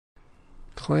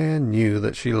Clare knew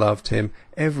that she loved him.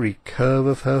 Every curve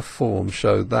of her form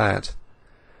showed that.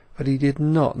 But he did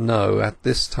not know at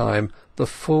this time the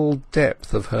full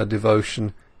depth of her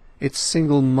devotion, its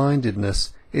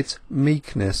single-mindedness, its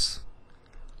meekness.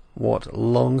 What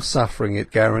long-suffering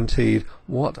it guaranteed,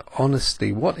 what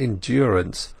honesty, what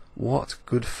endurance, what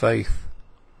good faith.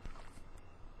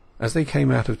 As they came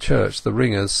out of church the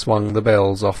ringers swung the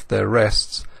bells off their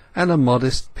rests, and a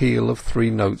modest peal of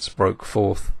 3 notes broke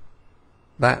forth,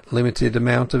 that limited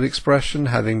amount of expression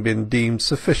having been deemed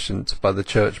sufficient by the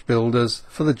church builders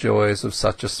for the joys of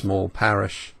such a small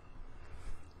parish.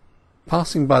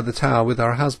 Passing by the tower with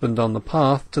her husband on the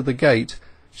path to the gate,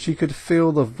 she could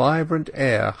feel the vibrant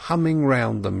air humming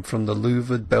round them from the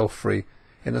louvered belfry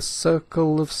in a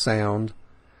circle of sound,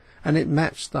 and it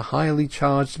matched the highly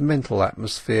charged mental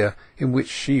atmosphere in which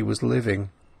she was living.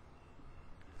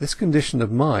 This condition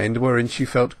of mind, wherein she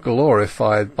felt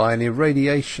glorified by an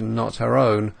irradiation not her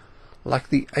own, like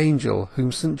the angel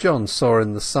whom St. John saw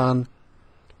in the sun,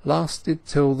 lasted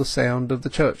till the sound of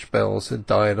the church bells had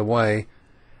died away,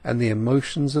 and the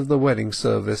emotions of the wedding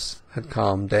service had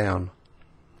calmed down.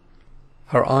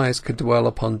 Her eyes could dwell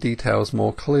upon details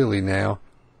more clearly now,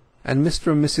 and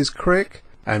Mr. and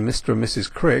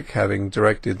Mrs. Crick having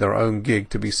directed their own gig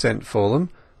to be sent for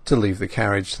them, to leave the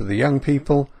carriage to the young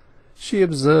people, she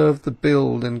observed the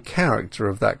build and character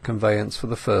of that conveyance for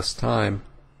the first time.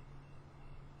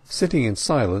 Sitting in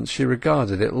silence, she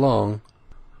regarded it long.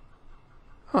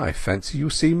 "I fancy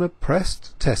you seem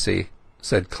oppressed, Tessie,"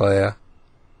 said Clare.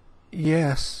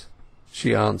 "Yes,"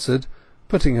 she answered,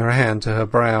 putting her hand to her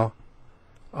brow.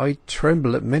 "I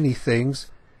tremble at many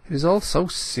things. It is all so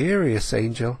serious,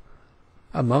 Angel.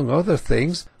 Among other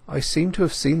things, I seem to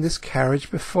have seen this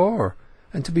carriage before,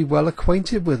 and to be well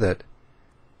acquainted with it.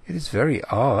 It is very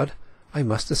odd. I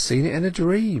must have seen it in a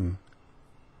dream."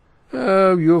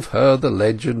 "Oh, you have heard the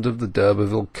legend of the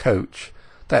d'Urberville coach,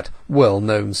 that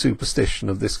well-known superstition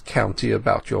of this county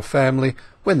about your family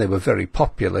when they were very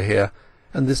popular here,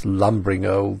 and this lumbering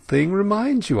old thing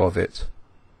reminds you of it."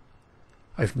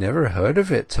 "I've never heard of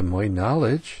it to my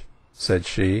knowledge," said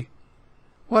she.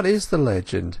 "What is the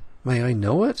legend? May I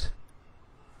know it?"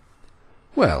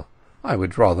 "Well, I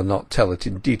would rather not tell it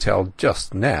in detail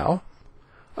just now.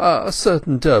 A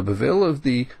certain d'Urberville of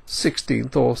the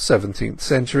 16th or 17th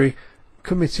century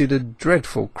committed a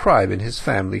dreadful crime in his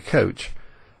family coach,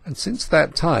 and since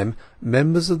that time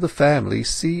members of the family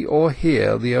see or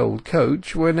hear the old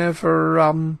coach whenever—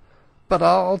 But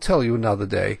I'll tell you another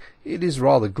day. It is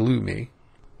rather gloomy.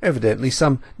 Evidently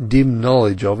some dim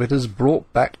knowledge of it is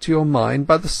brought back to your mind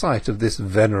by the sight of this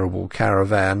venerable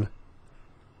caravan."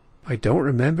 "I don't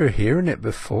remember hearing it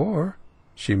before,"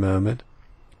 she murmured.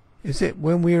 "Is it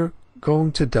when we are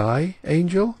going to die,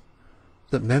 Angel,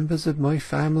 that members of my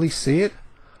family see it,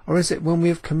 or is it when we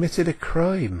have committed a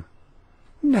crime?"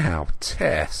 "Now,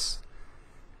 Tess!"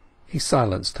 He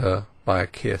silenced her by a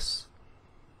kiss.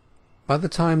 By the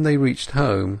time they reached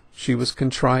home she was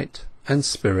contrite and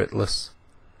spiritless.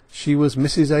 She was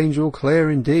Mrs. Angel Clare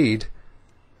indeed,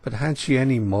 but had she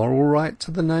any moral right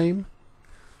to the name?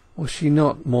 Was she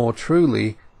not more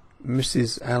truly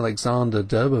Mrs. Alexander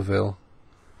d'Urberville?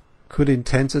 Could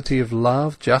intensity of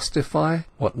love justify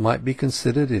what might be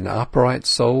considered in upright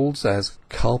souls as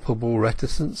culpable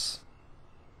reticence?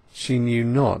 She knew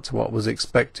not what was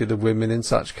expected of women in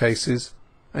such cases,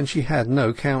 and she had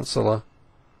no counsellor.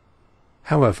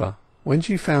 However, when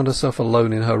she found herself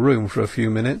alone in her room for a few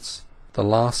minutes, the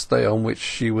last day on which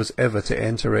she was ever to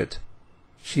enter it,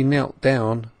 she knelt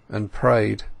down and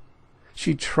prayed.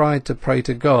 She tried to pray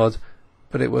to God,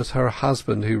 but it was her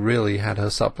husband who really had her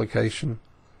supplication.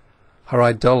 Her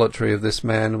idolatry of this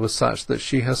man was such that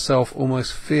she herself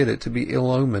almost feared it to be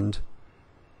ill-omened.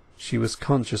 She was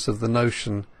conscious of the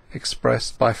notion,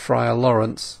 expressed by Friar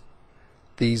Lawrence,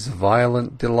 "These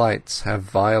violent delights have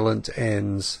violent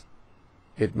ends."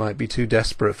 It might be too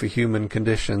desperate for human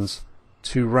conditions,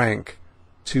 too rank,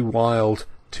 too wild,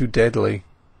 too deadly.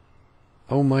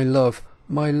 "Oh, my love,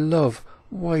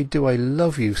 why do I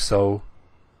love you so?"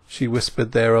 she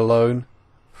whispered there alone.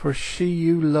 "For she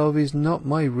you love is not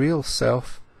my real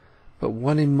self, but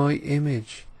one in my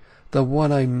image, the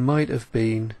one I might have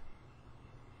been."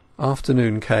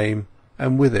 Afternoon came,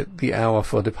 and with it the hour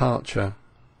for departure.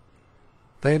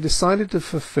 They had decided to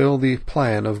fulfil the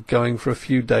plan of going for a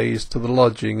few days to the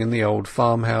lodging in the old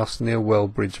farmhouse near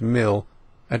Wellbridge Mill,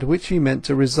 at which he meant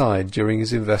to reside during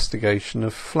his investigation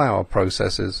of flour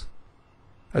processes.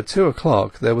 At 2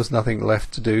 o'clock there was nothing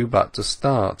left to do but to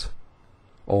start.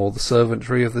 All the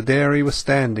servantry of the dairy were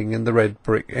standing in the red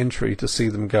brick entry to see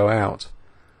them go out,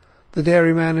 the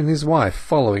dairyman and his wife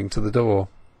following to the door.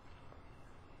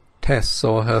 Tess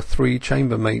saw her 3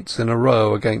 chambermaids in a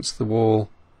row against the wall,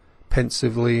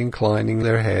 pensively inclining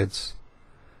their heads.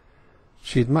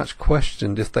 She had much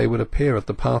questioned if they would appear at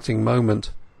the parting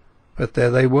moment, but there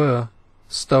they were,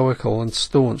 stoical and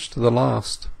staunch to the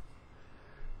last.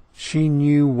 She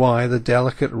knew why the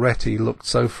delicate Retty looked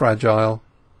so fragile,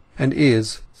 and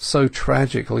is so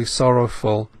tragically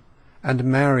sorrowful, and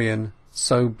Marian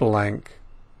so blank,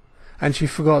 and she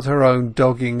forgot her own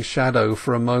dogging shadow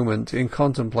for a moment in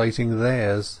contemplating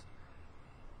theirs.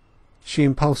 She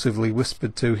impulsively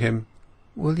whispered to him,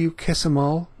 "Will you kiss 'em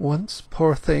all, once,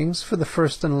 poor things, for the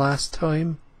first and last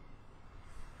time?"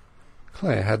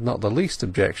 Clare had not the least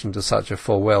objection to such a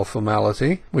farewell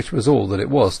formality, which was all that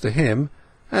it was to him,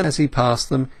 and as he passed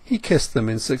them he kissed them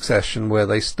in succession where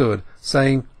they stood,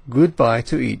 saying good-bye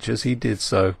to each as he did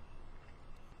so.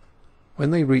 When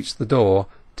they reached the door,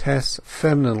 Tess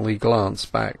femininely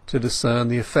glanced back to discern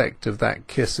the effect of that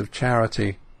kiss of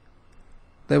charity.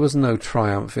 There was no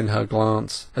triumph in her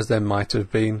glance, as there might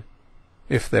have been.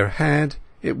 If there had,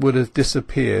 it would have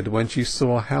disappeared when she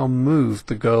saw how moved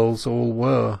the girls all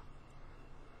were.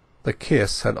 The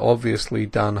kiss had obviously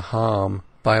done harm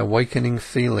by awakening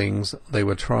feelings they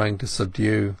were trying to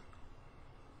subdue.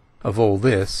 Of all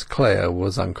this Clare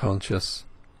was unconscious.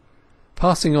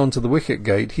 Passing on to the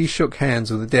wicket-gate, he shook hands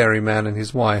with the dairyman and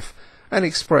his wife, and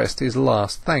expressed his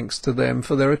last thanks to them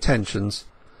for their attentions,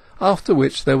 after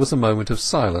which there was a moment of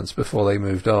silence before they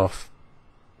moved off.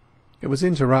 It was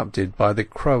interrupted by the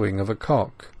crowing of a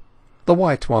cock. The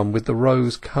white one with the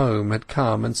rose comb had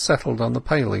come and settled on the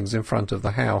palings in front of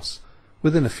the house,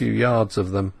 within a few yards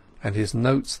of them, and his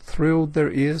notes thrilled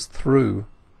their ears through,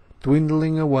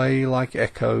 dwindling away like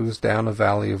echoes down a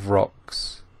valley of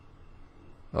rocks.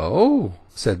 "Oh,"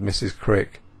 said Mrs.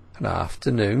 Crick, "an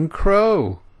afternoon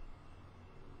crow."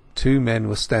 2 men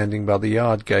were standing by the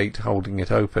yard gate, holding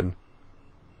it open.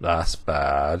 "That's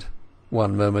bad,"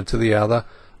 one murmured to the other,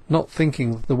 not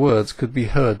thinking that the words could be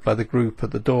heard by the group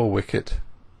at the door wicket.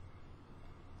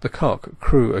 The cock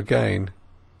crew again,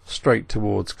 straight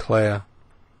towards Clare.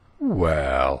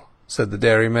 "Well," said the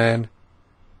dairyman.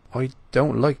 "I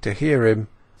don't like to hear him,"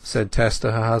 said Tess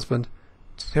to her husband.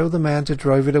 "Tell the man to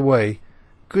drive it away.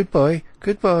 Goodbye,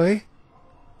 goodbye."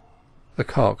 The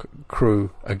cock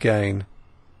crew again.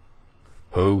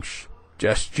 "Hoosh!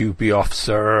 Just you be off,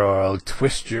 sir, or I'll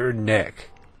twist your neck,"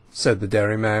 said the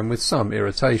dairyman with some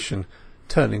irritation,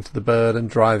 turning to the bird and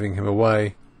driving him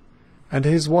away. And to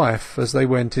his wife as they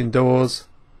went indoors,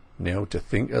 "Now to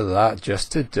think of that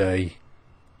just to-day.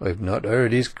 I've not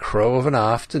heard his crow of an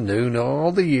afternoon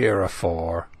all the year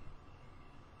afore."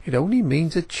 "It only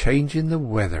means a change in the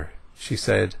weather," she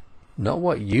said. "Not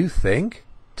what you think.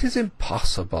 'Tis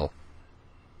impossible."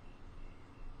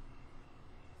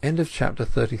 End of chapter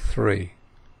 33